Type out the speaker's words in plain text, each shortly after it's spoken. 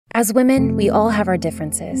As women, we all have our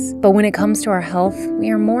differences, but when it comes to our health,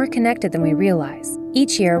 we are more connected than we realize.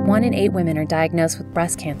 Each year, 1 in 8 women are diagnosed with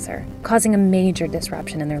breast cancer, causing a major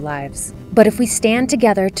disruption in their lives. But if we stand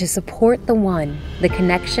together to support the one, the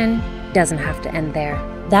connection doesn't have to end there.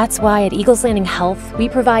 That's why at Eagles Landing Health, we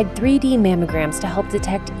provide 3D mammograms to help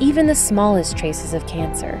detect even the smallest traces of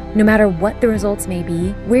cancer. No matter what the results may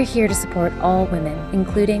be, we're here to support all women,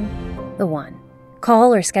 including the one.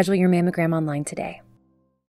 Call or schedule your mammogram online today.